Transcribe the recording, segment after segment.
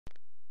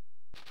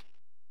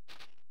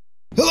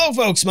Hello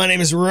folks, my name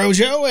is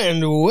Rojo,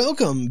 and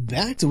welcome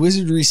back to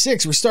Wizardry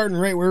 6. We're starting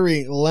right where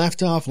we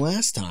left off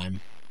last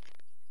time.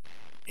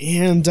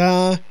 And,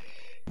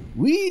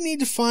 we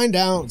need to find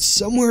out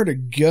somewhere to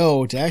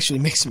go to actually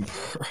make some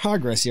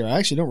progress here. I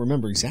actually don't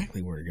remember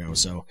exactly where to go,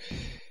 so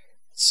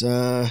it's,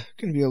 going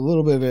to be a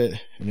little bit of an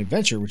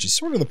adventure, which is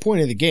sort of the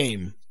point of the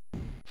game,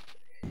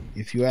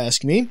 if you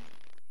ask me.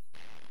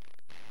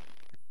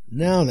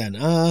 Now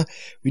then,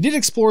 we did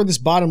explore this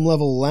bottom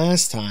level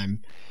last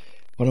time,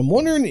 but I'm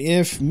wondering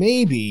if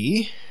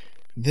maybe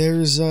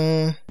there's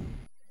a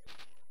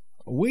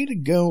way to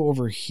go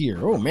over here.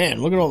 Oh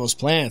man, look at all those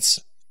plants.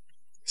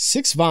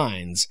 6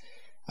 vines.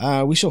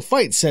 We shall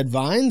fight said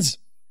vines.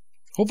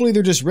 Hopefully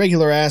they're just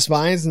regular ass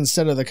vines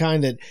instead of the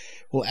kind that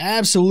will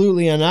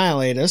absolutely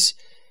annihilate us.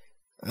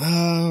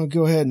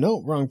 Go ahead.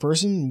 No, wrong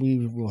person.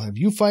 We will have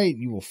you fight.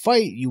 You will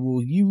fight. You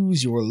will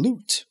use your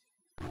loot.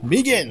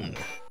 Begin.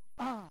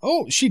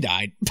 Oh, she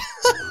died.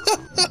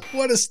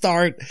 What a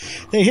start.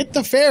 They hit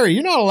the fairy.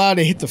 You're not allowed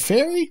to hit the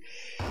fairy.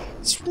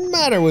 What's the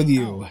matter with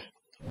you?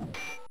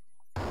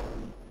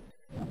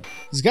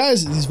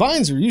 These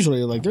vines are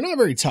usually, like, they're not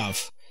very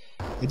tough.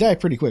 They die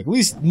pretty quick. At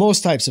least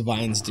most types of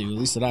vines do, at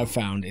least that I've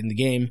found in the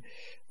game.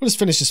 We'll just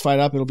finish this fight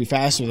up. It'll be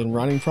faster than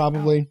running,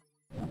 probably.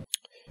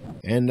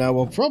 And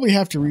we'll probably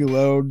have to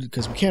reload,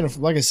 because we can't,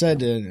 like I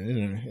said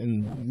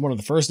in one of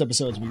the first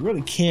episodes, we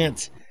really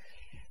can't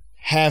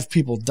have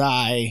people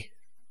die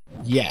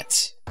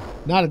yet.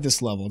 Not at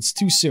this level. It's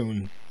too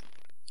soon.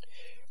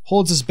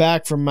 Holds us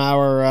back from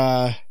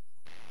our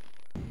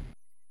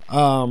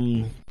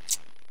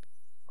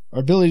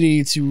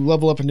ability to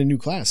level up into new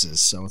classes.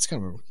 So it's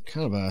kind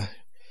of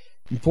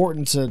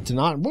important to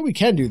not. What we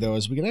can do though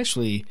is we can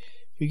actually,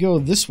 if we go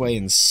this way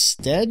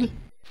instead,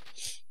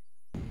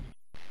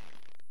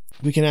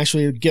 we can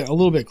actually get a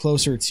little bit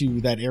closer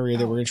to that area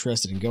that we're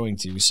interested in going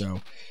to.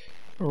 So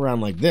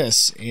around like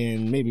this,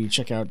 and maybe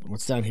check out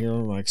what's down here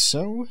like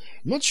so.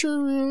 I'm not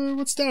sure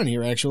what's down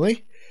here,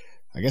 actually.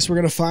 I guess we're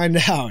gonna find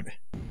out.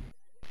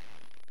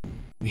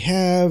 We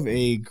have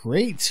a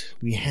grate,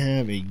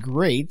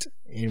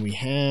 and we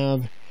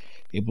have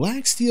a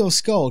black steel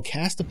skull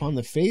cast upon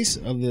the face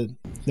of the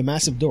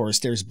massive door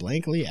stares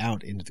blankly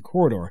out into the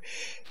corridor.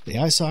 The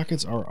eye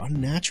sockets are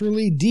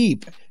unnaturally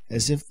deep,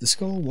 as if the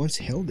skull once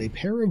held a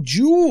pair of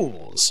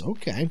jewels.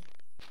 Okay.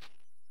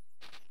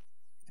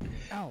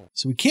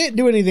 So we can't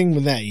do anything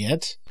with that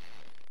yet.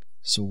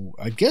 So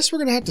I guess we're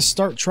going to have to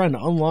start trying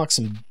to unlock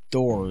some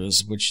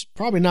doors, which is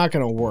probably not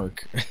going to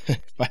work,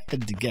 if I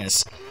had to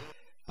guess.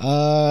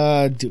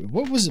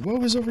 What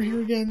was over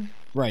here again?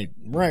 Right.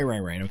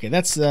 Okay,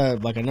 that's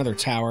like another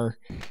tower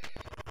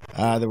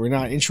that we're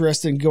not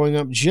interested in going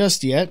up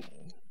just yet.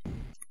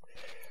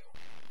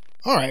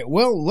 Alright,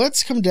 well,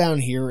 let's come down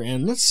here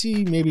and let's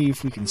see maybe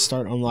if we can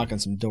start unlocking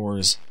some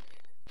doors.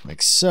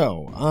 Like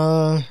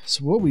so.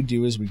 So what we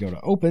do is we go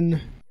to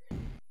open.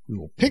 We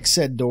will pick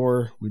said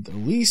door with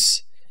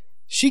Elise.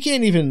 She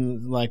can't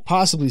even, like,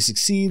 possibly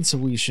succeed, so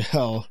we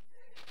shall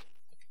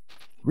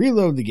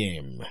reload the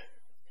game.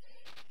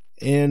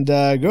 And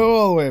go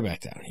all the way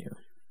back down here.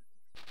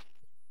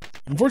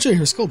 Unfortunately,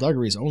 her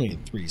skullduggery is only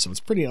at 3, so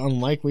it's pretty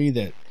unlikely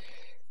that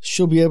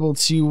she'll be able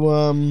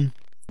to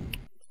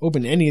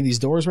open any of these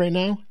doors right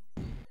now.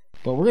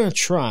 But we're going to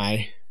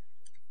try.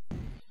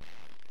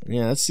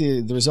 Yeah, that's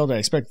the result I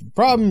expect. The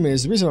problem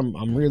is, the reason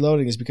I'm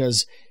reloading is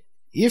because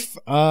if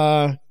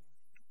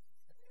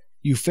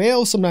you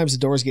fail, sometimes the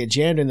doors get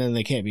jammed and then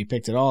they can't be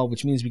picked at all,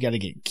 which means we got to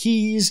get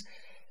keys,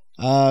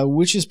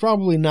 which is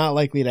probably not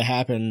likely to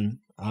happen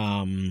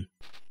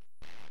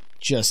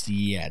just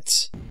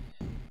yet.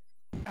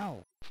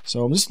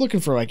 So I'm just looking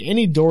for like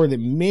any door that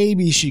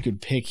maybe she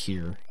could pick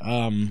here,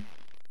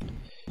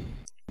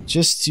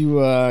 just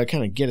to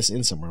kind of get us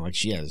in somewhere. Like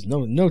she has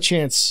no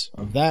chance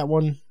of that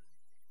one.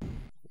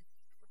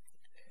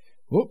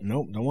 Oh,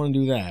 nope, don't want to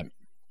do that.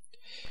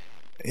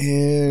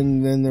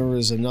 And then there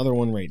was another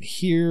one right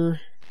here.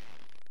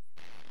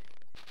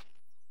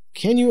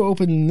 Can you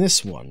open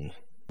this one?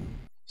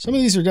 Some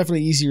of these are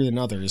definitely easier than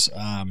others.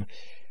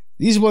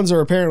 These ones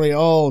are apparently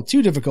all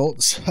too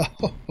difficult.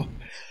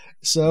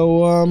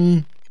 So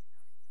I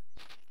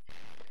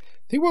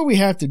think what we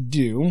have to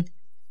do.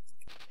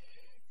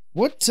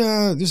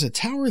 There's a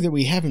tower that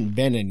we haven't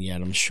been in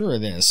yet. I'm sure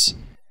of this.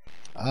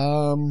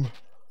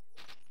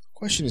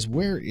 Question is,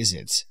 where is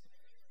it?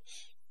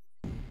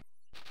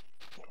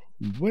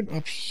 We went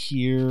up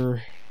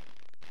here,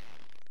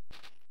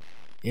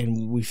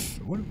 and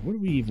what do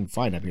we even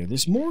find up here?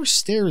 There's more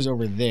stairs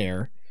over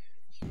there.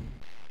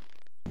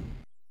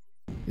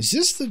 Is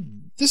this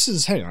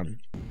hang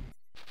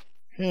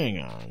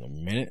on a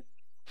minute.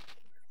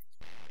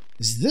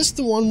 Is this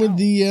the one with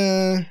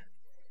the,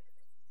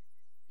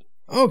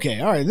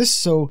 okay, alright,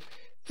 this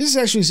is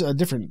actually a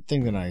different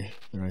thing than I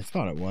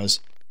thought it was.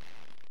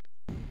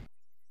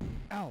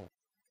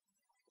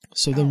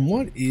 So then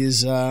what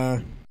is,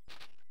 if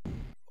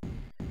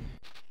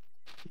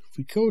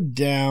we go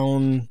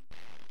down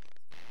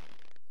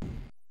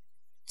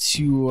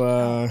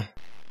to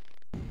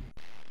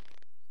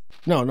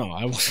No,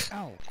 I'm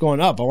going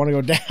up. I want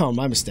to go down.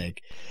 My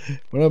mistake.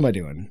 What am I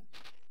doing?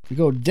 We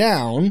go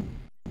down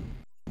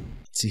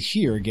to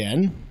here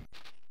again.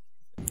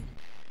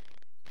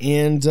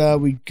 And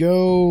we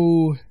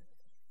go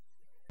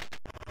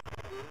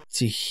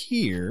to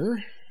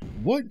here.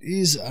 What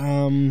is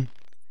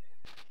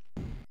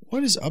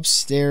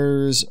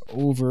upstairs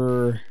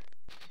over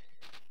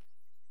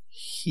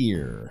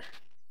here?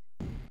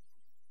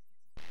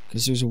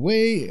 Because there's a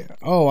way...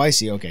 Oh, I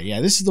see. Okay, yeah,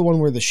 this is the one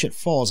where the shit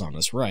falls on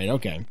us. Right,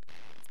 okay.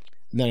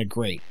 And then a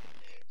grate.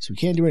 So we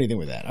can't do anything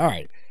with that. All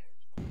right.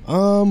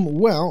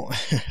 Well,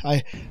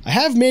 I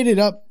have made it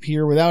up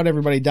here without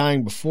everybody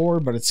dying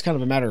before, but it's kind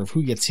of a matter of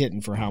who gets hit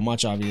and for how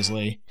much,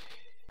 obviously.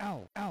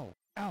 Ow, ow,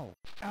 ow,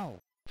 ow.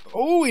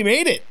 Oh, we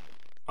made it!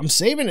 I'm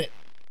saving it.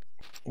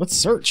 Let's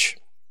search.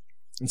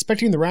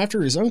 Inspecting the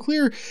rafter is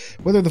unclear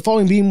whether the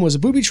falling beam was a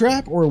booby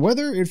trap or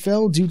whether it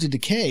fell due to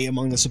decay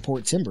among the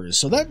support timbers.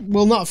 So that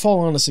will not fall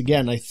on us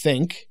again, I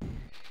think.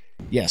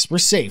 Yes, we're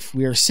safe.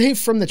 We are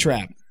safe from the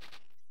trap.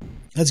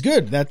 That's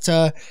good.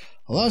 That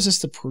allows us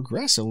to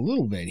progress a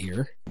little bit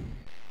here.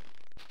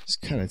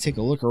 Just kind of take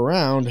a look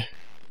around,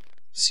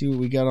 see what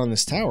we got on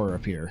this tower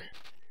up here.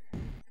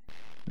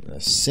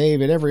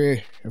 Save at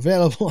every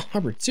available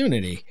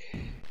opportunity.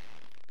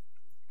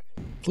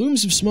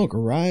 Plumes of smoke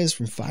arise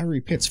from fiery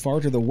pits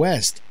far to the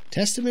west,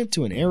 testament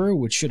to an era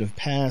which should have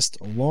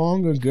passed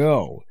long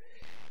ago.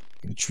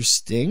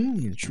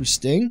 Interesting,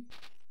 interesting.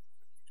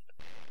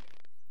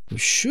 There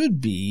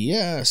should be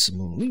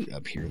some loot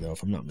up here, though,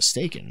 if I'm not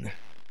mistaken.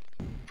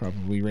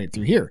 Probably right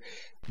through here.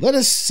 Let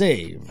us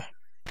save.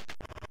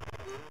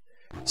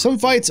 Some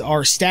fights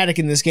are static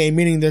in this game,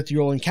 meaning that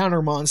you'll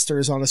encounter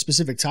monsters on a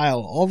specific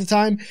tile all the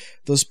time.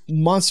 Those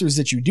monsters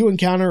that you do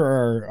encounter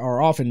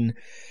are often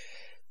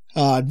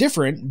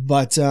different,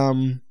 but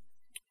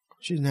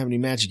she doesn't have any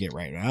magic yet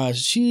right now.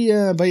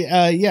 Yeah,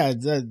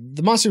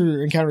 the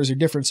monster encounters are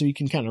different, so you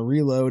can kind of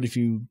reload if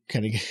you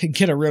kind of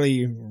get a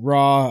really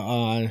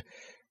raw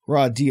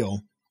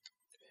deal.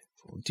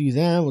 We'll do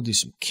that. We'll do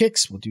some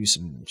kicks. We'll do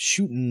some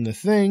shooting the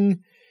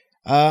thing.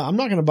 I'm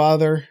not going to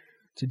bother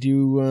to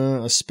do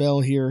a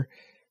spell here.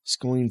 It's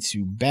going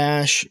to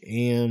bash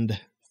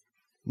and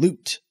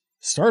loot.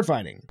 Start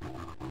fighting.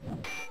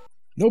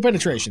 No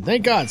penetration.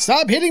 Thank God.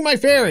 Stop hitting my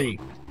fairy.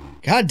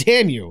 God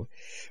damn you.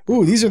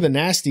 Ooh, these are the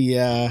nasty,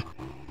 yeah,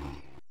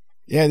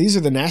 these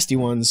are the nasty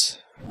ones.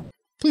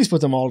 Please put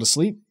them all to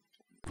sleep.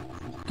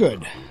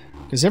 Good.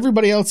 Because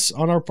everybody else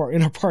on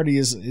in our party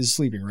is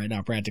sleeping right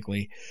now,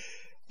 practically.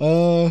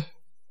 Well,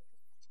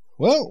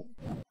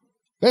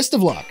 best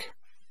of luck.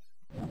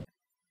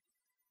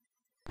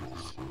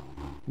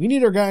 We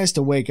need our guys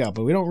to wake up,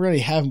 but we don't really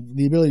have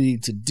the ability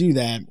to do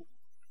that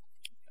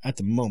at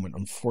the moment,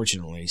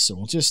 unfortunately. So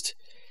we'll just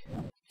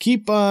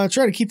try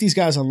to keep these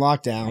guys on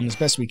lockdown as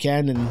best we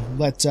can, and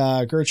let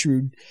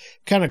Gertrude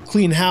kind of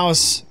clean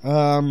house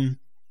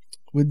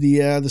with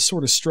the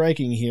sort of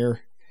striking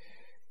here.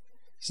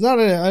 It's not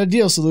an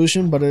ideal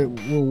solution, but it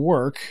will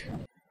work,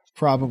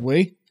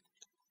 probably.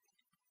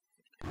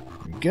 There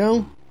we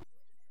go.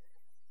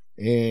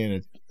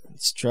 And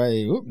let's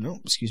try... Oh, no,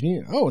 excuse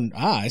me. Oh,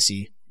 I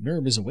see.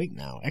 Nerb is awake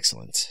now.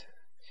 Excellent.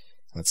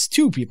 That's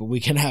 2 people we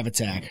can have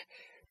attack.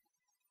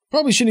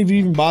 Probably shouldn't have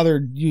even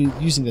bothered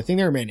using the thing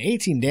there, man.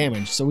 18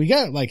 damage. So we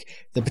got, like,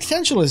 the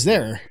potential is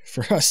there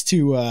for us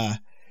to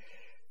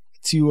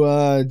do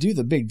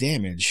the big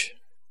damage.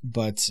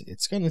 But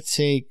it's going to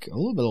take a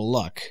little bit of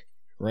luck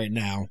right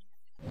now.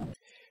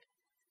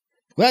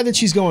 Glad that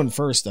she's going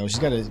first, though. She's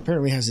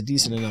apparently has a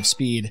decent enough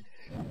speed.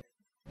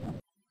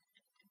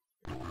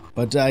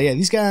 But, yeah,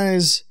 these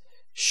guys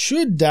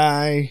should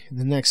die in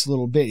the next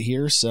little bit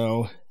here,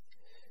 so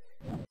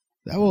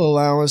that will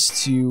allow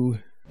us to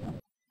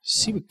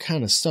see what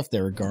kind of stuff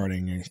they're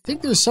guarding. I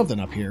think there's something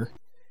up here.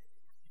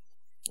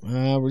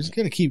 We're just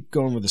going to keep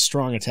going with the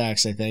strong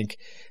attacks, I think.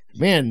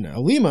 Man,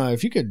 Alima,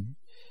 if you could,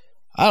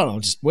 I don't know,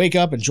 just wake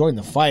up and join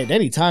the fight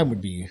any time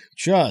would be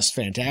just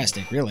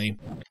fantastic, really.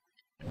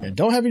 And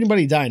don't have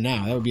anybody die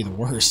now. That would be the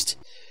worst.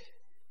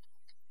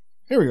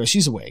 There we go.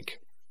 She's awake.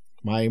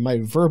 My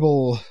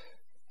verbal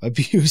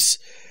abuse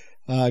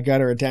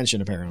got her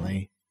attention,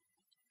 apparently.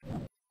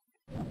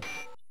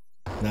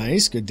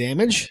 Nice. Good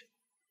damage.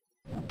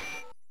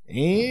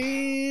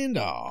 And,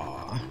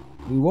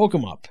 we woke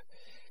him up.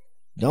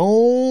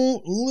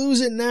 Don't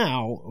lose it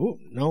now. Oh,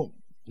 no.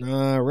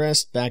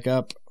 Rest, back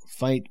up,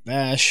 fight,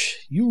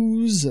 bash,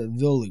 use the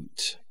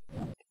loot.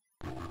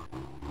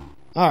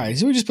 Alright,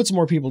 so we just put some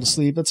more people to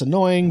sleep. That's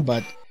annoying,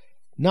 but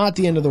not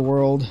the end of the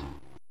world.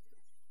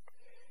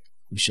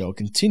 We shall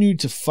continue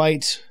to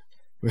fight.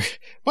 We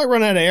might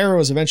run out of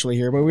arrows eventually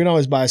here, but we can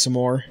always buy some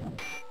more.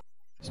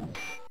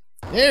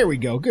 There we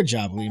go. Good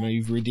job, Lima.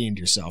 You've redeemed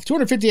yourself.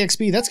 250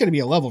 XP. That's going to be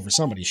a level for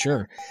somebody,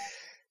 sure.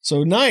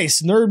 So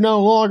nice. Nerve no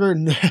longer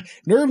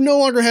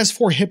has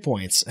 4 hit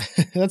points.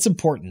 That's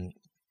important.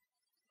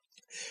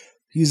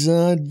 He's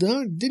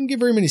didn't get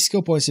very many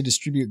skill points to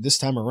distribute this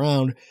time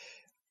around.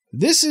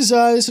 This is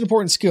an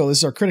important skill. This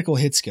is our critical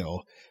hit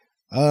skill.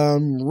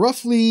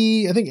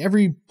 Roughly, I think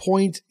every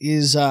point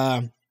is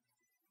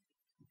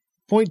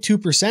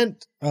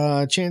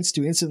 0.2% chance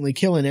to instantly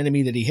kill an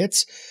enemy that he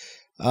hits.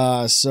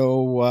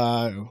 So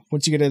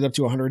once you get it up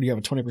to 100, you have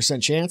a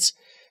 20% chance.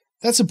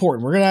 That's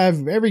important. We're going to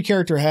have every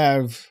character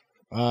have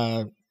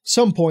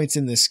some points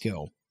in this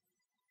skill.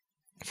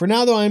 For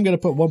now, though, I'm going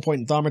to put 1 point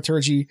in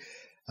Thaumaturgy,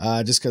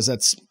 just because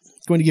that's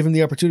going to give him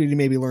the opportunity to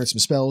maybe learn some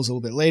spells a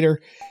little bit later.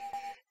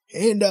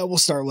 And we'll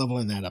start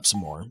leveling that up some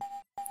more.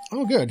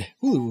 Oh, good.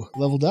 Ulu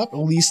leveled up.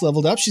 Elise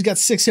leveled up. She's got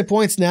 6 hit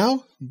points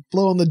now,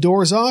 blowing the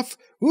doors off.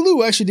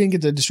 Ulu actually didn't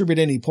get to distribute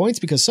any points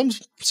because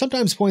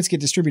sometimes points get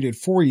distributed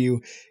for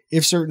you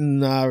if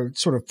certain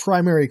sort of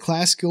primary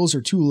class skills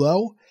are too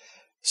low.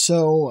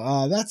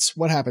 So that's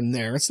what happened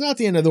there. It's not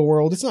the end of the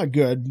world. It's not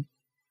good,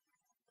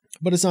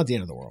 but it's not the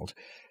end of the world.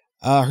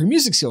 Her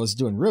music skill is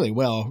doing really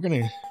well. We're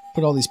going to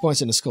put all these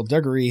points into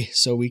Skullduggery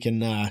so we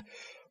can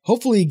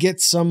hopefully get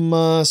some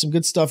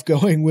good stuff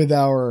going with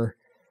our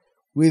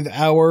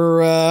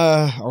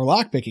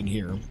lockpicking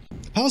here.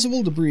 Piles of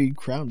old debris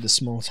crowd this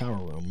small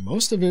tower room,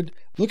 most of it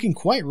looking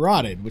quite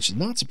rotted, which is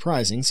not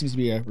surprising. Seems to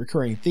be a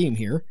recurring theme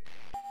here.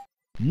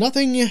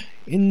 Nothing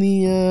in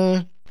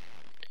the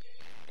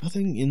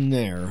nothing in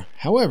there.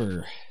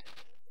 However,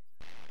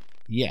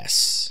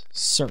 yes,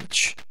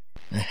 search.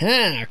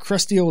 Aha,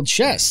 crusty old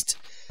chest.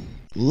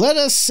 Let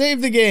us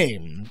save the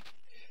game.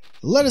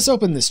 Let us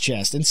open this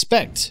chest.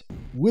 Inspect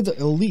with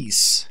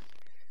Elise.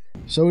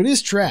 So it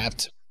is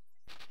trapped,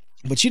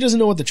 but she doesn't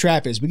know what the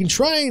trap is. We can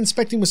try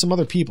inspecting with some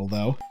other people,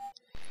 though.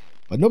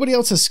 But nobody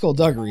else has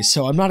Skullduggery,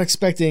 so I'm not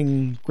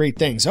expecting great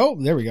things. Oh,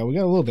 there we go. We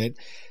got a little bit.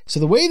 So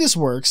the way this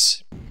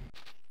works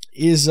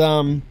is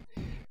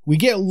we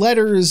get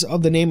letters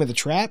of the name of the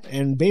trap,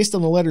 and based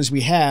on the letters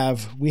we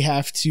have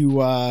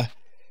to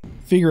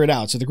figure it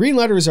out. So the green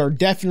letters are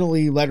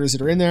definitely letters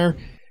that are in there.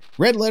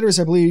 Red letters,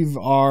 I believe,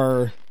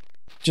 are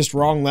just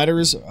wrong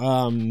letters,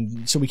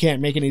 so we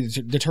can't make any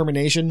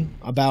determination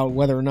about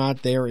whether or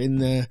not they're in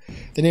the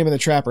name of the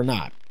trap or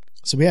not.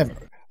 So we have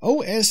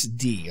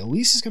OSD.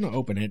 Elise is going to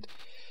open it.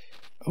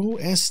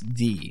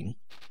 OSD.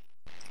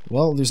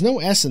 Well, there's no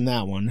S in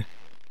that one.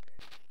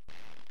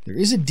 There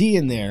is a D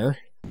in there.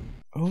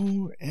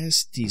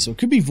 OSD. So it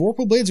could be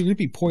Vorpal Blades or it could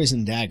be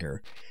Poison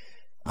Dagger.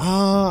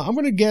 I'm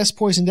going to guess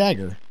Poison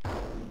Dagger.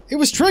 It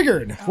was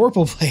triggered!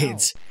 Vorpal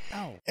Blades.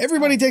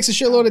 Everybody takes a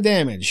shitload of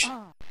damage.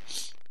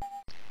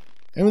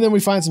 And then we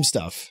find some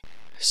stuff.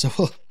 So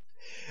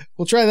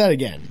we'll try that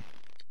again.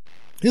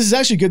 This is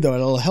actually good, though.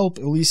 It'll help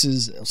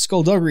Elise's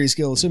Skullduggery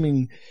skill,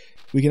 assuming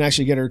we can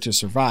actually get her to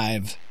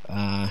survive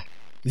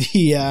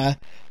the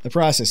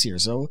process here.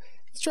 So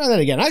let's try that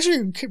again. I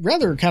actually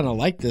rather kind of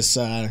like this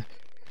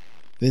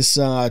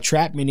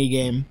trap mini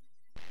game.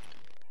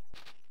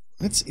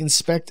 Let's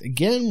inspect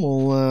again.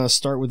 We'll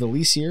start with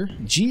Elise here.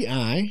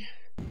 GI.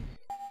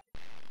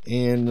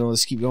 And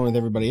let's keep going with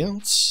everybody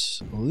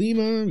else.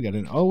 Lima, we got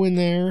an O in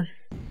there.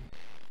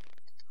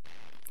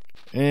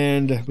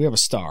 And we have a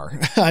star.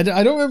 I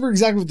don't remember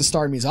exactly what the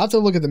star means. I'll have to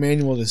look at the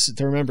manual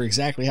to remember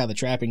exactly how the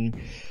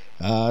trapping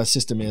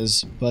system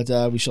is. But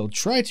we shall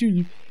try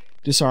to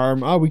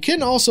disarm. We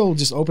can also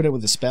just open it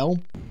with a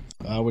spell,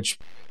 which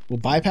will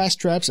bypass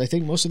traps, I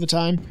think, most of the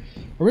time.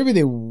 Or maybe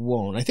they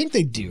won't. I think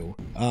they do.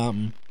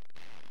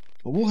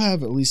 But we'll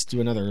have at least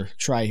do another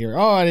try here.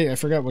 Oh, I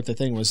forgot what the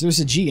thing was. There's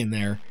a G in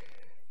there.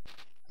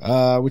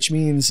 Which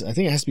means, I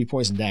think it has to be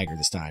Poison Dagger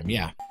this time,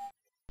 yeah.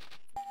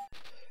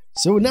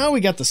 So now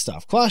we got the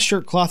stuff. Cloth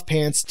shirt, cloth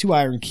pants, 2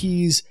 iron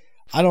keys.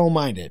 I don't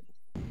mind it.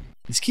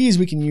 These keys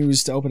we can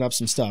use to open up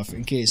some stuff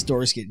in case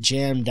doors get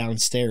jammed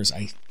downstairs,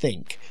 I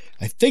think.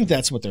 I think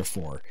that's what they're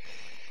for.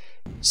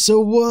 So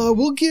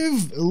we'll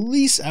give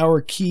Elise our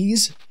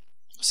keys,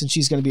 since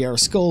she's going to be our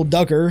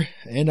Skulldugger.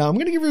 And I'm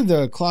going to give her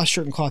the cloth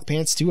shirt and cloth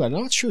pants too. I'm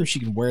not sure if she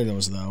can wear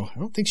those, though. I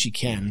don't think she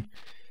can.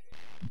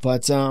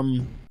 But,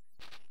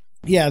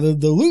 yeah, the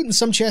loot in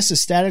some chests is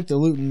static, the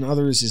loot in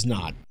others is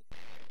not.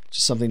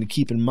 Just something to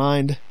keep in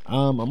mind.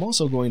 I'm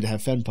also going to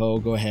have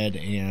Fenpo go ahead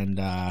and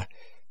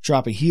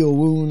drop a heal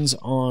wounds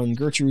on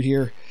Gertrude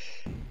here.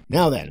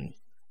 Now then,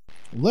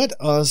 let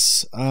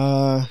us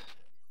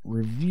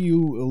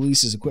review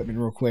Elise's equipment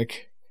real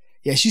quick.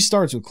 Yeah, she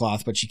starts with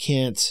cloth, but she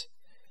can't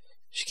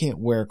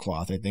wear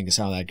cloth, I think is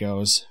how that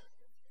goes.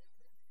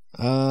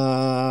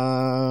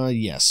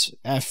 Yes,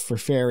 F for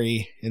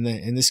fairy.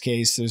 In this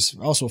case, there's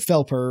also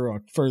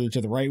Felper further to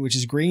the right, which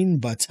is green,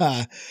 but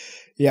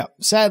yeah,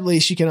 sadly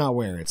she cannot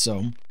wear it.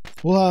 So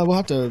we'll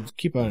have to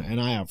keep an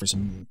eye out for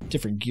some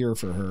different gear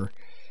for her.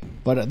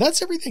 But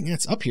that's everything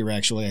that's up here,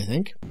 actually. I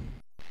think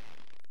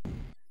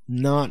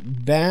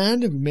not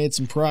bad. We made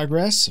some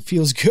progress. It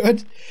feels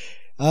good.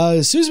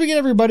 As soon as we get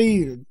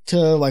everybody to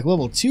like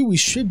level 2, we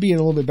should be in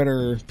a little bit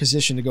better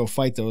position to go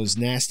fight those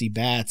nasty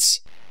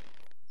bats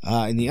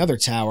in the other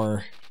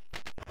tower.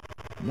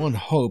 One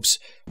hopes,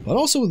 but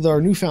also with our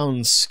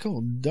newfound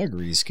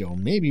Skullduggery skill,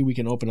 maybe we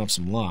can open up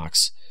some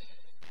locks.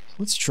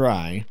 Let's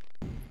try.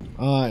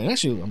 And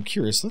actually, I'm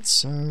curious.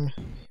 Let's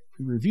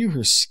review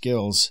her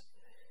skills.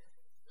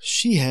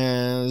 She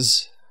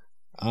has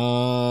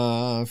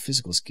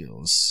Physical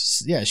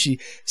skills. Yeah, she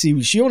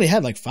only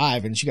had like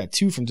 5, and she got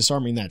 2 from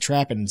disarming that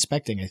trap and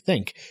inspecting, I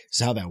think, is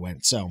how that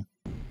went. So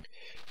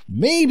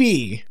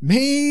maybe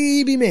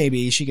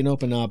she can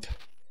open up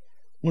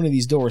one of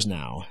these doors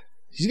now.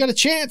 She's got a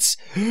chance.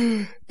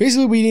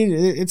 Basically, we need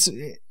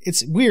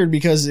it's weird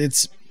because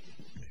it's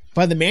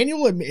by the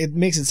manual, it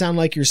makes it sound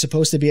like you're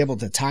supposed to be able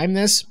to time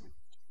this.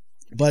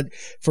 But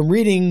from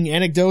reading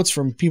anecdotes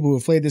from people who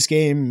have played this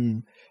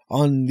game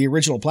on the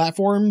original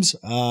platforms,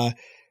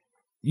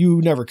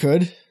 you never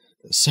could.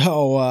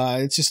 So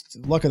it's just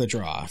luck of the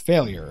draw.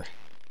 Failure.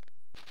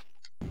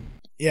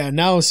 Yeah,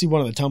 now see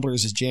one of the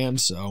tumblers is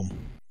jammed, so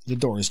the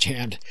door is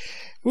jammed.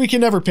 We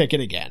can never pick it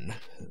again.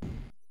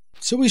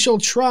 So we shall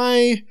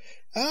try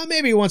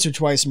maybe once or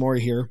twice more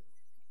here.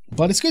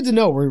 But it's good to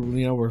know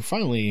we're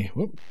finally...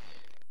 Whoop.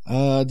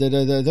 There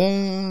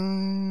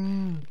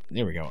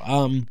we go.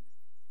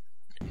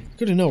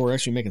 Good to know we're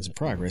actually making some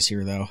progress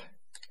here, though.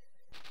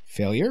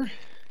 Failure.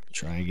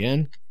 Try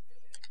again.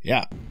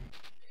 Yeah.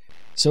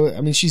 So, I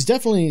mean, she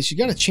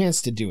got a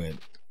chance to do it.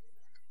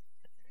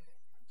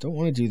 Don't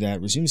want to do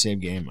that. Resume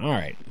save game. All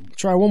right.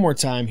 Try one more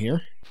time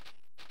here.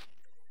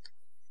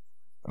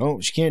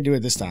 Oh, she can't do it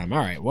this time. All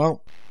right.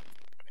 Well,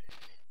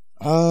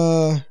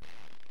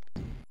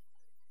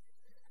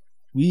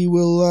 we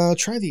will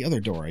try the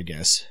other door, I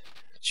guess.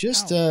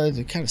 Just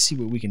to kind of see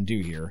what we can do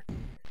here.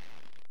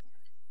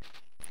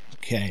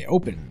 Okay,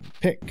 open,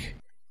 pick,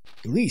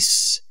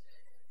 release.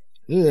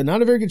 Ugh,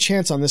 not a very good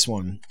chance on this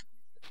one.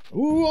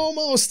 Ooh,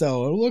 almost,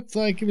 though. It looked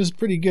like it was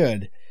pretty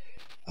good.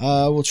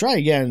 We'll try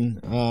again.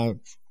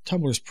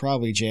 Tumbler's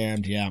probably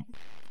jammed, yeah.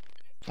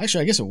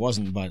 Actually, I guess it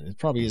wasn't, but it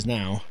probably is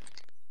now.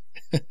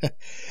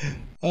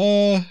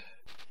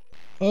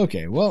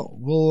 Okay, well,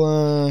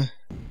 we'll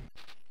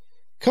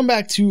come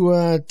back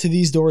to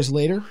these doors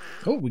later.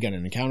 Oh, we got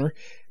an encounter.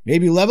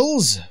 Maybe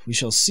levels? We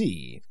shall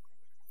see.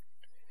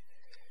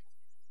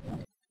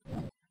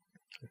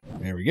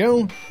 There we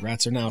go.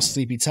 Rats are now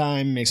sleepy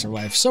time. Makes our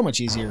life so much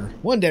easier.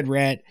 1 dead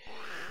rat.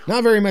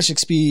 Not very much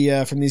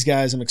XP from these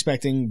guys I'm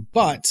expecting,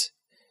 but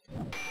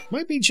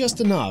might be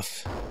just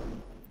enough.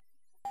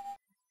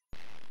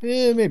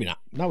 Maybe not.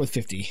 Not with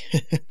 50.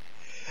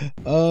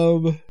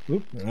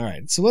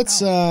 Alright, so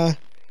let's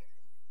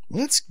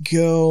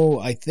go,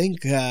 I think,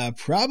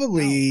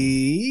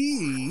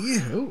 probably...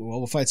 Oh, well,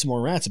 we'll fight some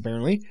more rats,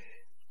 apparently.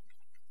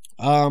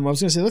 I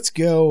was going to say, let's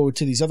go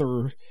to these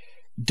other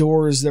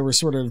doors that were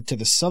sort of to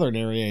the southern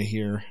area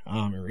here.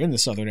 Or in the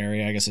southern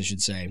area, I guess I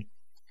should say.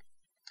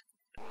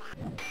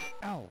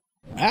 Ow.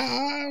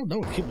 Ow,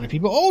 no, keep my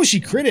people. Oh, she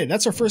critted.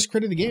 That's her first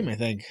crit of the game, I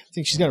think. I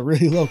think she's got a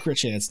really low crit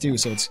chance, too,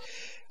 so it's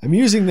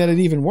amusing that it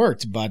even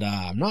worked, but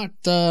I'm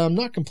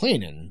not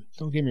complaining.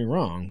 Don't get me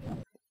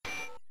wrong.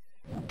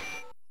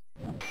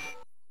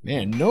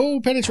 Man, no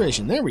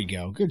penetration. There we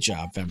go. Good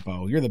job,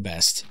 Fempo. You're the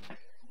best.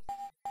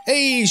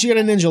 Hey, she got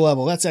a ninja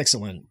level. That's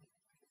excellent.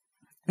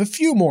 A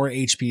few more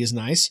HP is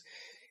nice.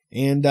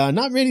 And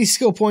not many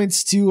skill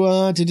points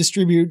to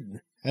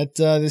distribute at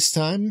this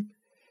time.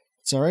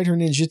 It's alright. Her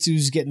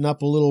ninjutsu's getting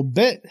up a little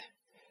bit.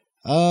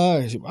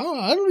 I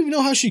don't even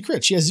know how she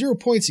crit. She has 0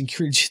 points in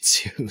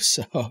Kirijutsu.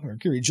 So, or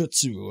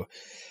Kirijutsu.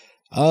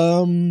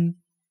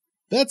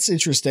 That's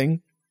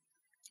interesting.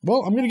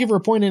 Well, I'm going to give her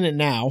a point in it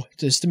now,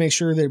 just to make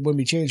sure that when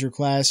we change her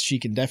class, she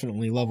can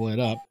definitely level it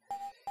up.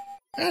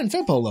 And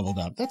Fempo leveled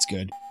up. That's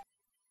good.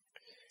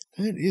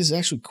 That is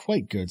actually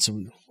quite good. So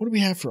what do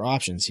we have for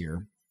options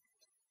here?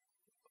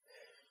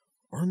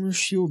 Armor,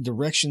 shield,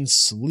 direction,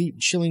 sleep,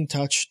 chilling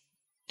touch,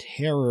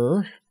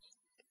 terror.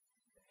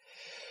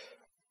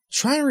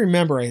 Trying to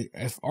remember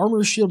if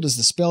armor shield is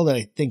the spell that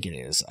I think it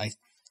is. I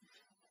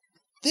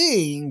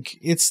think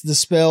it's the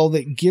spell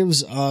that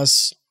gives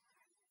us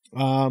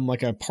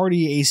like a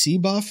party AC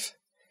buff,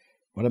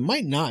 but it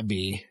might not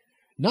be.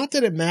 Not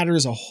that it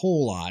matters a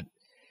whole lot.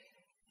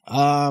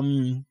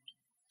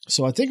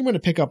 So I think I'm going to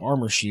pick up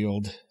armor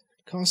shield.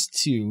 Cost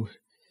 2.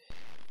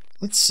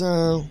 Let's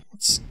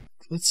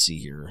see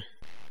here.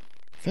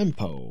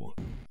 Fempo.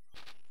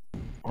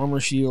 Armor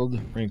shield,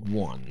 rank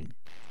 1.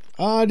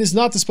 It is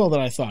not the spell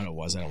that I thought it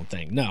was, I don't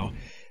think. No.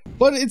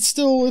 But it's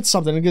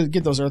something to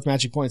get those earth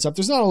magic points up.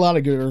 There's not a lot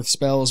of good earth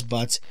spells,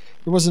 but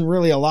there wasn't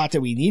really a lot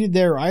that we needed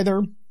there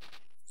either.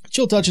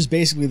 Chill touch is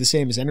basically the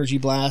same as energy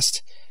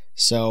blast.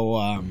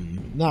 So,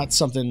 not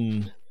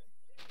something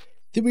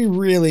that we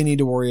really need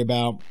to worry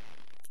about.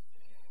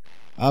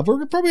 But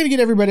we're probably going to get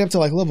everybody up to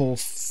like level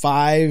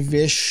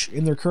 5-ish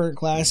in their current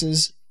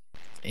classes.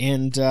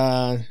 And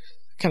kind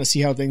of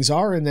see how things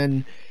are, and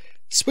then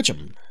switch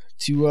them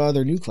to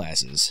their new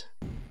classes.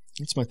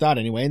 That's my thought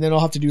anyway. And then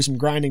I'll have to do some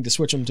grinding to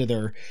switch them to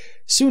their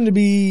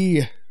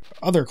soon-to-be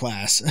other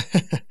class.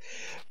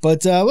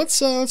 But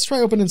let's try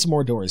opening some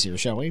more doors here,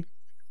 shall we?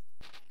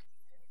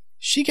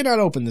 She cannot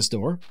open this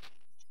door.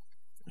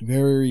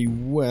 Very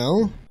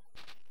well.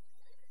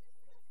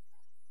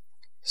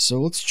 So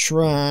let's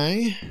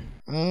try...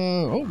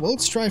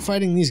 let's try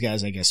fighting these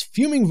guys, I guess.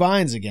 Fuming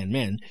Vines again,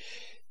 man.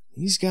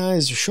 These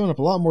guys are showing up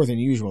a lot more than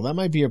usual. That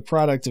might be a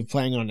product of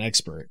playing on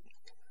Expert.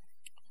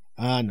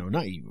 No,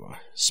 not you.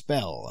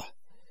 Spell.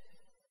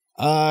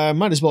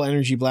 Might as well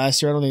Energy Blast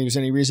here. I don't think there's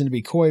any reason to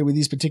be coy with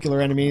these particular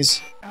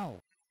enemies.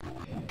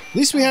 At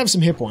least we have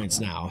some hit points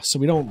now, so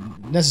we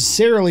don't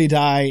necessarily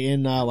die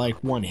in,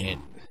 like, one hit.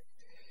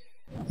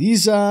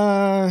 These,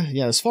 yeah,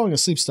 this falling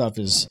asleep stuff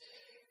is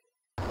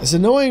as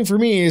annoying for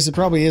me as it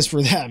probably is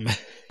for them.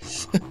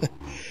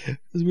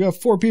 We have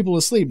 4 people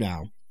asleep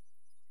now.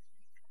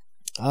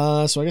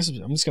 So I guess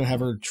I'm just gonna have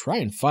her try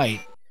and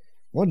fight.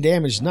 1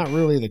 damage is not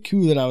really the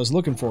coup that I was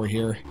looking for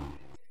here.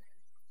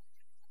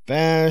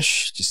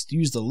 Bash, just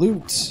use the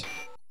loot.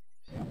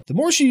 The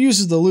more she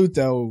uses the loot,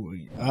 though,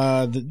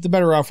 the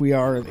better off we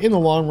are in the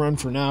long run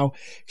for now.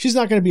 She's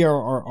not going to be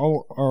our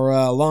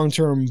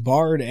long-term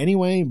bard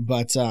anyway,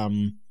 but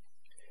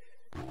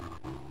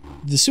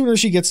the sooner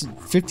she gets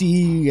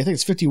 50, I think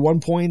it's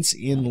 51 points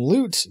in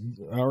loot,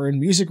 or in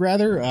music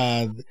rather,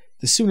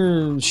 the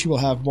sooner she will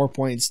have more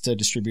points to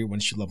distribute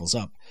when she levels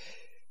up.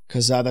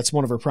 Because that's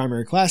one of her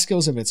primary class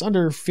skills. If it's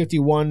under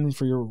 51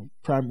 for your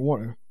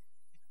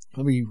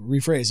let me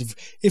rephrase.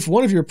 If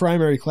one of your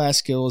primary class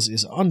skills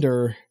is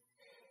under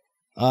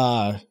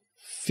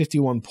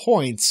 51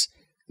 points,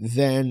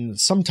 then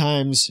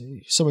sometimes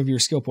some of your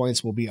skill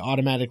points will be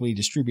automatically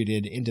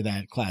distributed into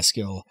that class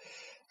skill,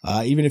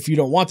 even if you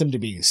don't want them to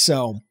be.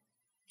 So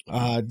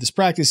this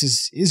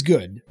practice is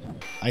good,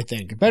 I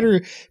think.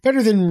 Better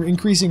than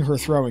increasing her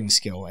throwing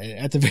skill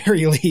at the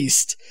very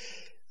least.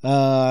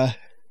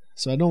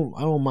 So I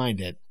don't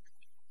mind it.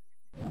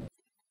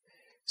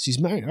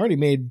 She's already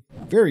made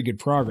very good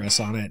progress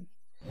on it.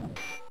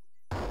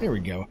 There we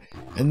go.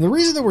 And the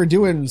reason that we're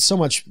doing so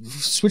much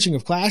switching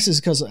of classes is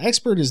because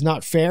Expert is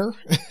not fair,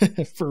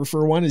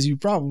 for one, as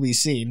you've probably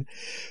seen.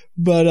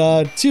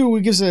 But 2,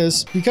 it gives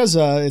us, because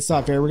it's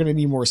not fair, we're going to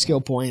need more skill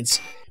points.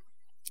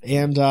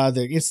 And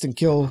the instant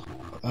kill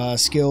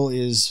skill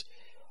is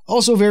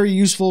also very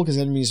useful, because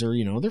enemies are,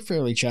 they're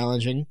fairly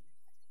challenging.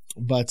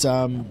 But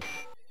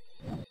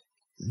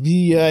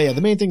the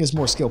main thing is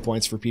more skill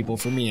points for people,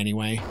 for me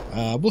anyway.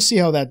 We'll see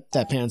how that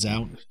pans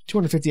out.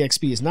 250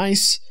 XP is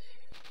nice.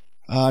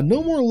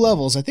 No more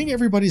levels. I think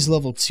everybody's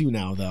level 2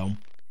 now, though.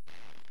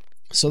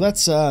 So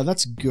that's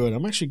good.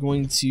 I'm actually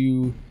going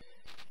to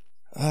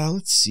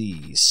let's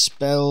see.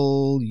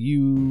 Spell,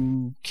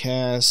 you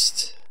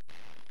cast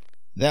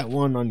that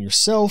one on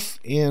yourself,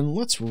 and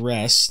let's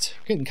rest.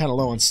 We're getting kind of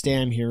low on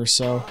stam here,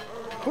 so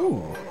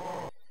ooh.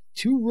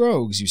 2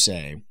 rogues, you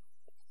say.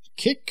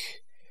 Kick.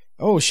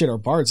 Oh shit, our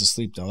bard's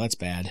asleep though. That's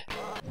bad.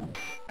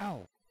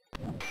 Ow.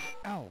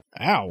 Ow.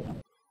 Ow.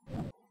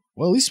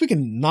 Well, at least we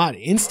can not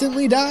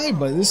instantly die,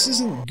 but this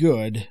isn't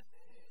good.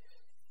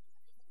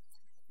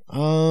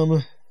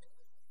 Ow.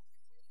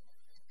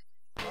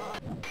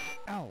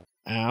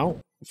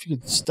 If you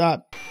could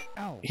stop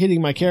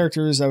hitting my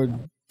characters, I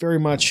would very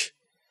much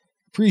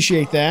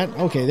appreciate that.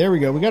 Okay, there we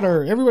go. We got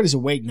everybody's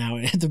awake now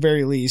at the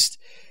very least.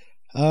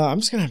 I'm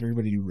just gonna have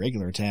everybody do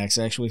regular attacks,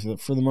 actually,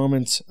 for the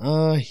moment.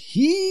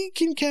 He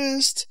can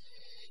cast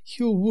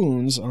Heal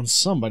Wounds on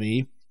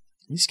somebody.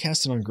 He's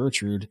cast it on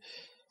Gertrude.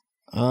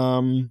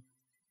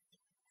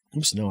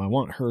 Oops, no, I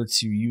want her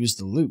to use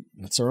the loot.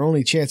 That's our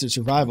only chance of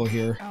survival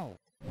here.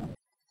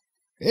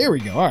 There we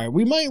go. Alright,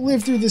 we might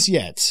live through this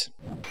yet.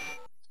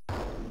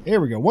 There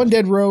we go. 1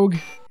 dead rogue.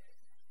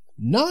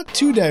 Not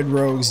 2 dead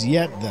rogues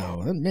yet,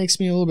 though. That makes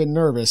me a little bit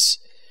nervous.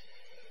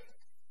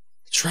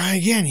 Try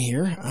again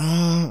here.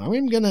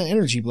 I'm gonna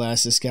Energy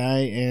Blast this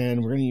guy,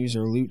 and we're gonna use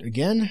our loot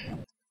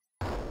again.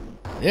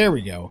 There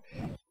we go.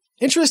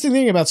 Interesting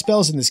thing about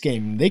spells in this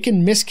game, they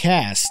can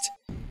miscast.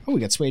 Oh, we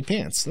got suede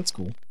pants. That's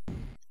cool.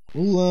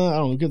 We'll, I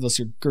don't know, give those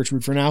to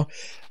Gertrude for now.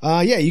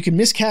 Yeah, you can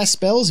miscast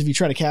spells if you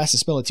try to cast a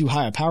spell at too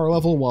high a power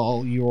level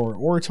while your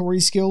oratory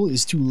skill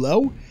is too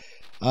low.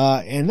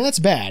 And that's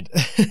bad.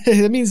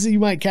 That means that you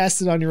might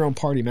cast it on your own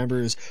party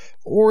members,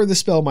 or the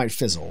spell might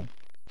fizzle.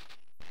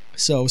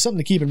 So, something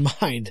to keep in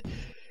mind.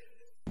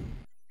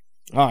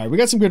 Alright, we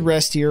got some good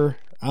rest here.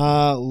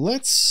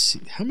 Let's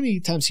see. How many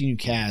times can you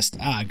cast?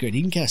 Ah, good.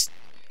 He can cast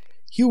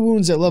Heal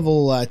Wounds at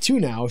level 2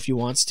 now if he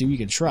wants to. You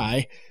can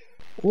try.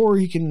 Or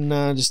you can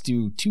just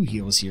do 2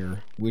 heals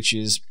here, which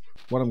is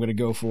what I'm going to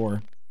go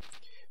for.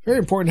 Very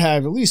important to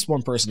have at least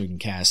one person who can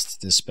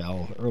cast this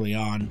spell early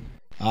on.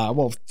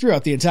 Well,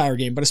 throughout the entire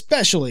game, but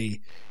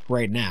especially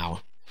right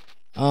now.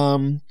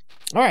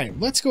 Alright,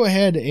 let's go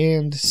ahead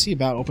and see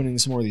about opening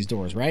some more of these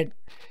doors, right?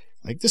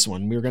 Like this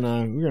one. We're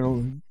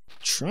gonna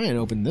try and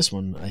open this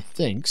one, I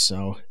think,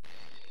 so.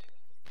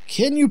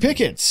 Can you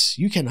pick it?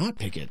 You cannot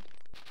pick it.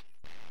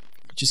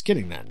 Just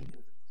kidding then.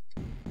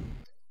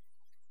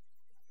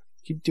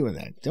 Keep doing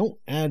that. Don't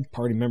add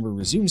party member,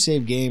 resume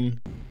save game.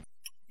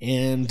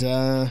 And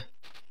that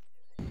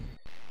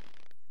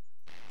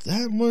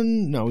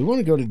one, no, we want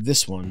to go to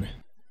this one.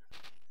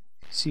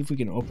 See if we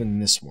can open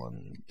this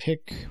one.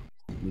 Pick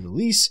with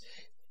Elise.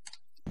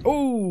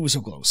 Oh,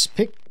 so close.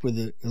 Pick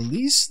with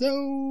Elise,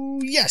 though.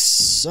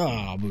 Yes.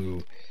 Ah,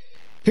 boo.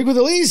 Pick with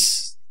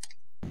Elise.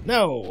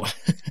 No.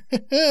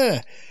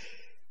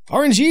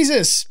 Orange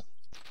Jesus,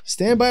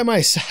 stand by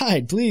my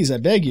side, please. I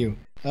beg you.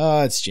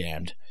 It's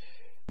jammed.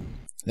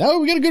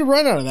 We got a good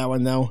run out of that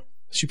one, though.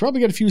 Should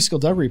probably get a few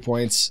skullduggery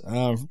points,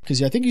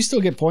 because I think you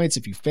still get points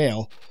if you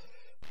fail.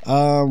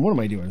 What am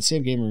I doing?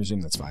 Save game and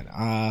resume, that's fine.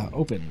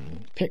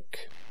 Open,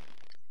 pick.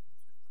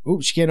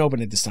 Ooh, she can't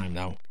open it this time,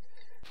 though.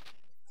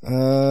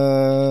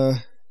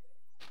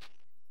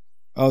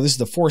 Oh, this is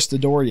to force the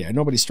door? Yeah,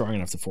 nobody's strong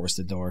enough to force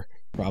the door,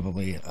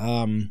 probably.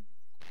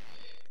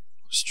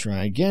 Let's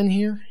try again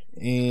here.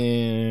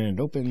 And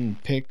open,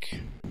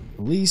 pick,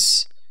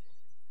 release.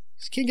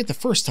 Just can't get the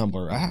first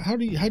tumbler. How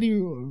can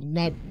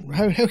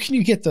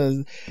you get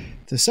the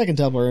second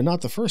tumbler and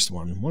not the first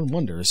one? One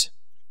wonders.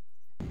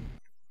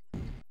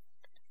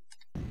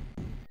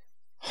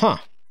 Huh.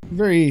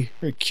 Very,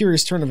 very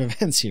curious turn of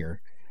events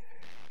here.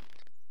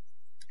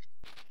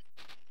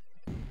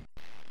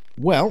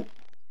 Well,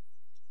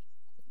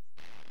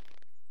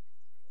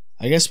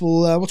 I guess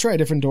we'll try a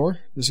different door.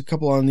 There's a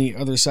couple on the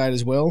other side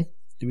as well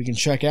that we can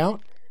check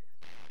out.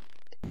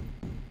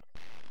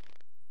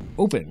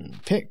 Open,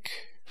 pick,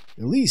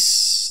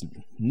 release.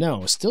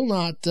 No, still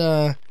not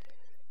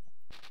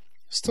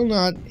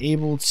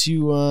able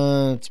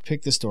to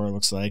pick this door. It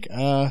looks like.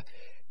 Can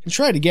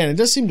try it again. It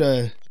does seem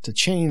to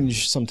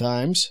change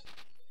sometimes.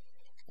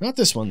 Not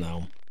this one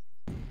though.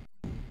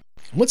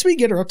 Once we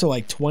get her up to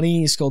like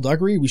 20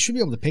 skullduggery, we should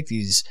be able to pick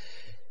these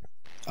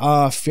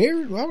I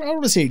don't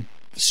want to say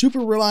super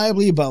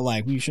reliably, but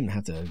like we shouldn't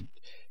have to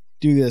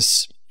do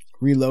this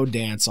reload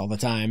dance all the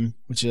time,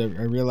 which I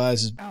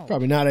realize is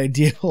probably not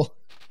ideal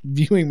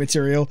viewing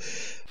material,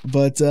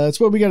 but it's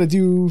what we got to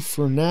do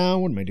for now.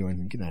 What am I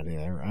doing? Get out of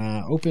there.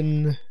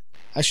 Open.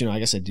 Actually, no, I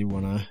guess I do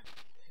want to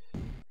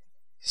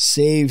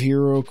save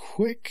here real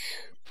quick.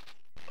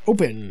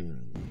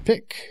 Open,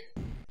 pick,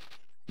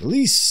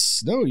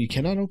 release. No, you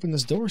cannot open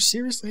this door.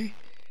 Seriously?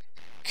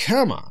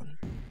 Come on.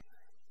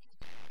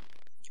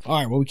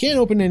 Alright, well, we can't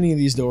open any of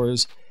these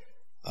doors.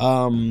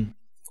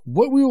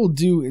 What we will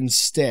do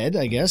instead,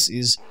 I guess,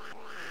 is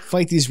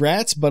fight these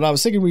rats, but I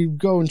was thinking we'd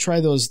go and try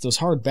those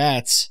hard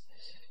bats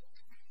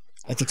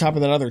at the top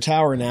of that other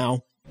tower now.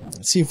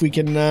 Let's see if we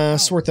can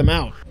sort them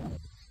out.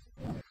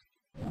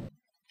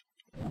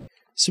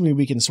 Assuming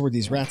we can sort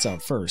these rats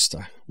out first.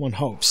 One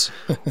hopes.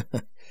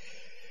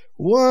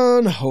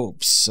 One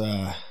hopes.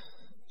 Go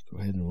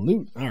ahead and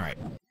loot. Alright.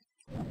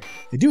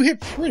 They do hit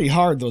pretty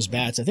hard, those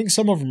bats. I think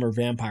some of them are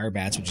vampire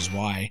bats, which is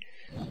why.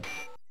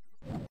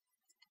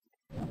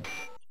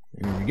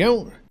 There we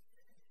go.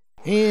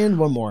 And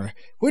one more.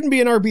 Wouldn't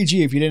be an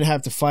RPG if you didn't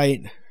have to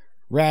fight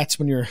rats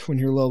when you're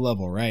low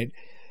level, right?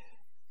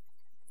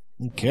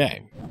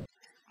 Okay.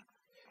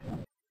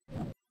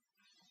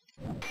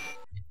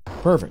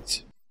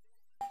 Perfect.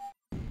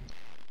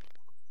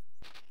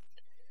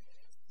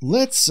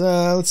 Let's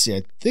see.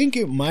 I think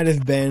it might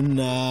have been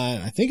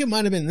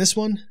this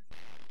one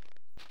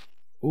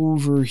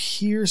over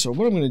here. So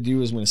what I'm going to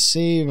do is I'm going to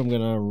save. I'm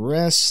going to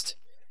rest.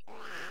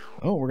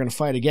 Oh, we're going to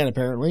fight again,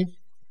 apparently.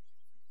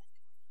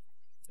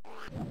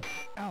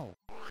 Ow.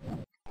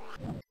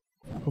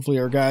 Hopefully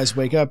our guys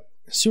wake up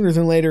sooner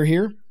than later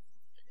here.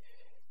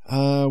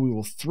 We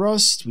will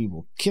thrust. We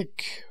will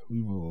kick.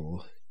 We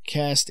will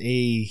cast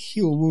a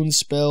heal wound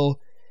spell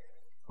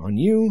on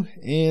you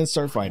and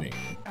start fighting.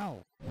 Ow.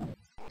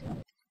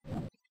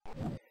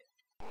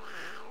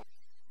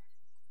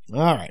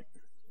 All right.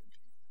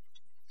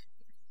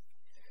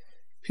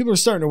 People are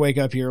starting to wake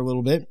up here a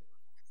little bit.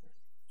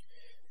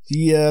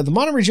 The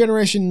mana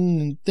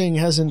regeneration thing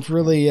hasn't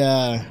really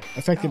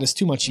affected us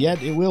too much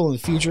yet. It will in the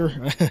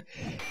future,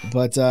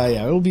 but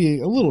yeah, it'll be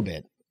a little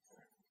bit.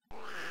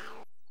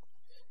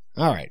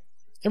 All right,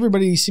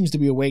 everybody seems to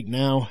be awake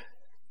now.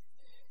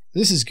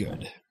 This is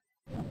good.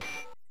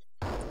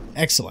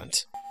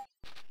 Excellent.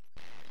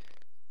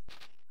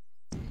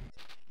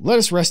 Let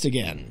us rest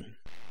again.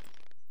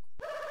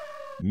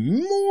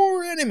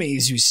 More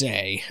enemies, you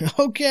say?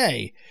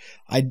 Okay.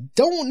 I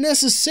don't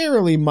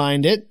necessarily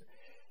mind it.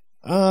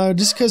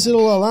 Just because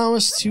it'll allow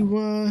us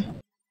to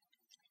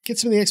get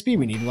some of the XP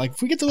we need. Like,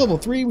 if we get to level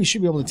 3, we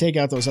should be able to take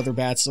out those other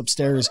bats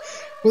upstairs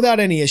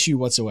without any issue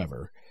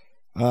whatsoever.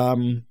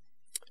 And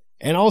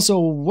also,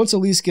 once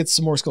Elise gets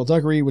some more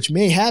skullduggery, which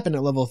may happen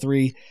at level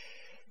 3,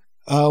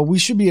 we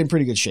should be in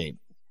pretty good shape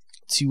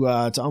to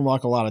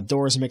unlock a lot of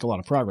doors and make a lot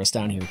of progress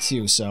down here,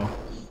 too, so...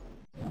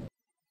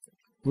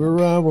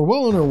 We're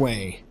well on our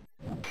way.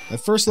 The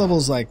first level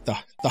is like the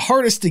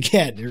hardest to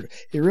get. It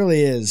really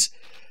is.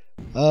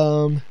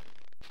 How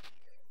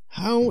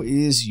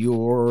is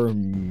your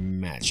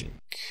magic?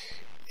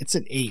 It's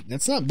an 8.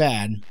 That's not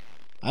bad.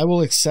 I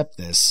will accept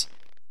this.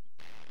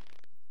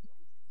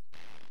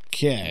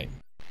 Okay.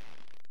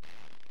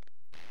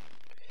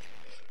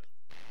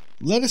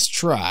 Let us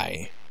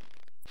try.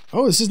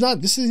 Oh, this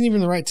isn't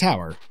even the right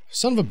tower.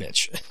 Son of a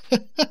bitch.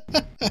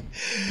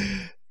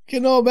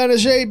 Getting all bent out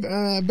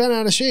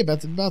of shape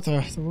at about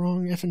the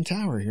wrong effing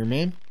tower here,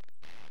 man.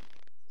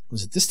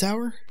 Was it this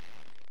tower?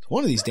 It's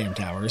one of these damn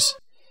towers.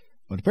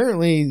 But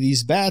apparently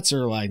these bats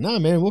are like, nah,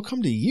 man, we'll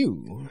come to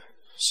you.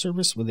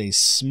 Service with a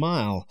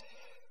smile.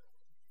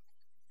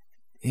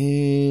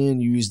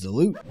 And use the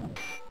loot.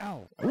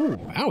 Ow. Ooh,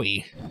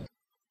 owie.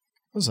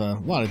 was a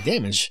lot of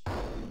damage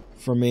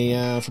from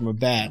a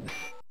bat.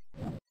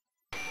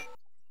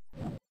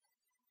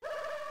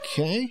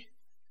 Okay.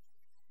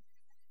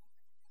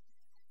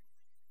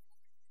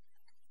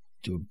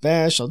 Do a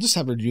bash. I'll just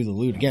have her do the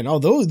loot again.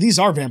 Oh, these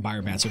are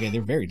vampire bats. Okay,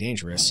 they're very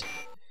dangerous.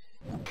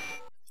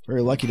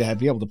 Very lucky to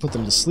be able to put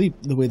them to sleep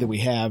the way that we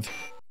have.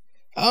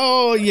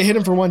 Oh, you hit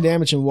him for 1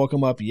 damage and woke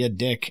him up, you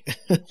dick.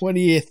 What are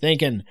you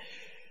thinking?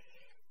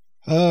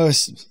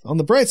 On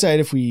the bright side,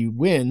 if we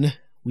win,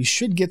 we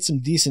should get some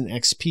decent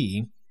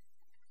XP.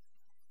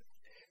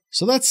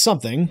 So that's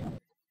something.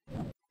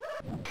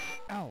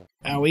 Ow.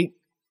 Owie.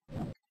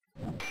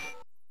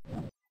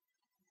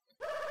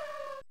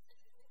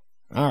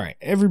 Alright,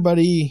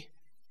 everybody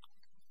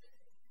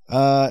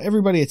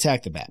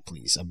attack the bat,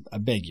 please. I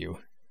beg you.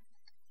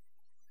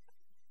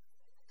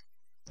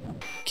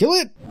 Kill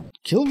it!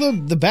 Kill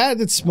the bat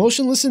that's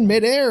motionless in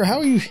midair. How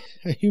are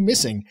you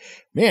missing?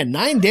 Man,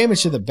 9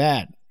 damage to the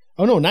bat.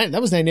 Oh no,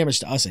 that was 9 damage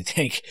to us, I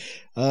think.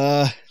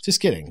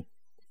 Just kidding.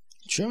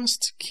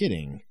 Just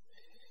kidding.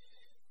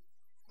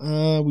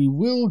 We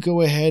will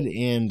go ahead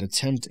and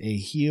attempt a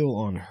heal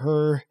on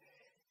her,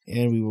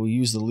 and we will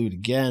use the loot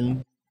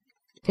again.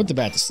 Put the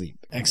bat to sleep.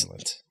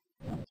 Excellent.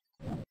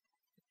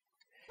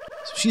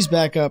 So she's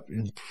back up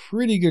in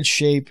pretty good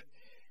shape.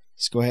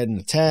 Let's go ahead and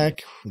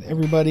attack with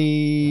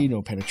everybody.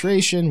 No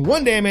penetration.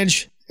 1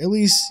 damage, at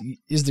least,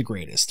 is the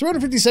greatest.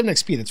 357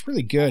 XP. That's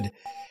really good.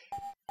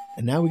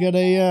 And now we got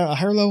a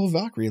higher level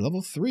Valkyrie,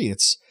 level 3.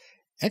 It's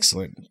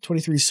excellent.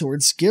 23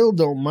 sword skill.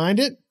 Don't mind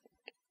it.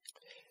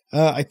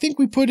 I think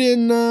we put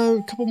in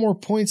a couple more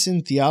points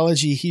in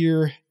theology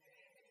here.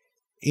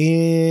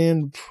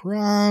 And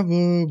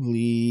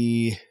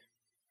probably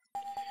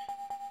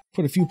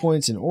put a few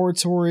points in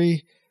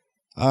oratory.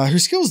 Her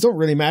skills don't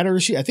really matter.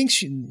 I think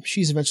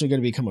she's eventually going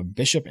to become a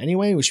bishop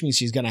anyway, which means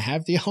she's going to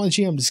have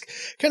theology. I'm just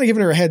kind of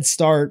giving her a head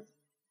start.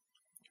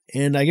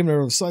 And I give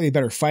her a slightly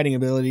better fighting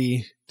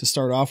ability to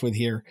start off with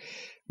here.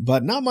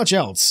 But not much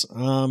else.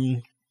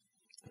 I'm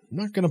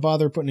not going to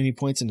bother putting any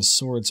points into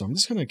sword, so I'm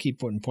just going to keep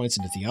putting points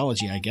into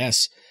theology, I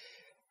guess.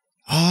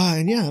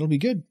 And yeah, that'll be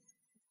good.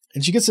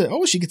 And she gets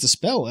a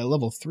spell at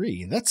level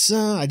 3. That's,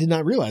 I did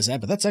not realize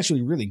that, but that's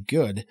actually really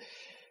good.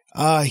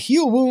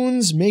 Heal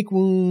wounds, make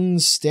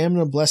wounds,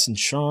 stamina, bless, and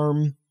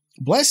charm.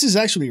 Bless is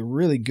actually a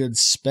really good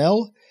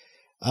spell,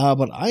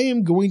 but I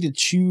am going to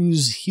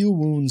choose heal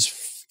wounds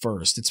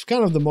first. It's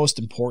kind of the most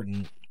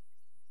important.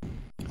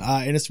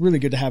 And it's really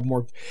good to have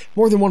more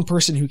than one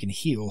person who can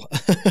heal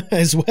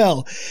as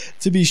well,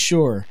 to be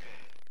sure.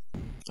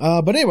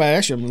 But anyway,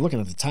 actually, I'm looking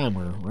at the time.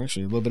 We're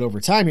actually a little bit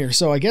over time here.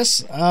 So I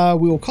guess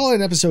we will call it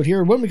an episode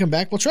here. When we come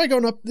back, we'll try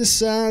going up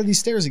these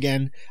stairs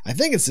again. I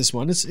think it's this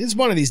one. It's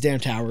one of these damn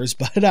towers.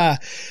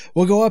 But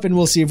we'll go up and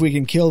we'll see if we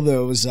can kill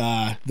those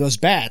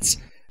bats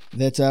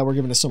that were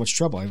giving us so much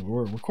trouble.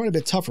 We're quite a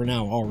bit tougher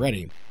now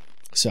already.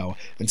 So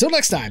until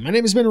next time, my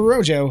name has been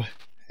Rojo,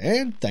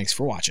 and thanks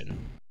for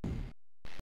watching.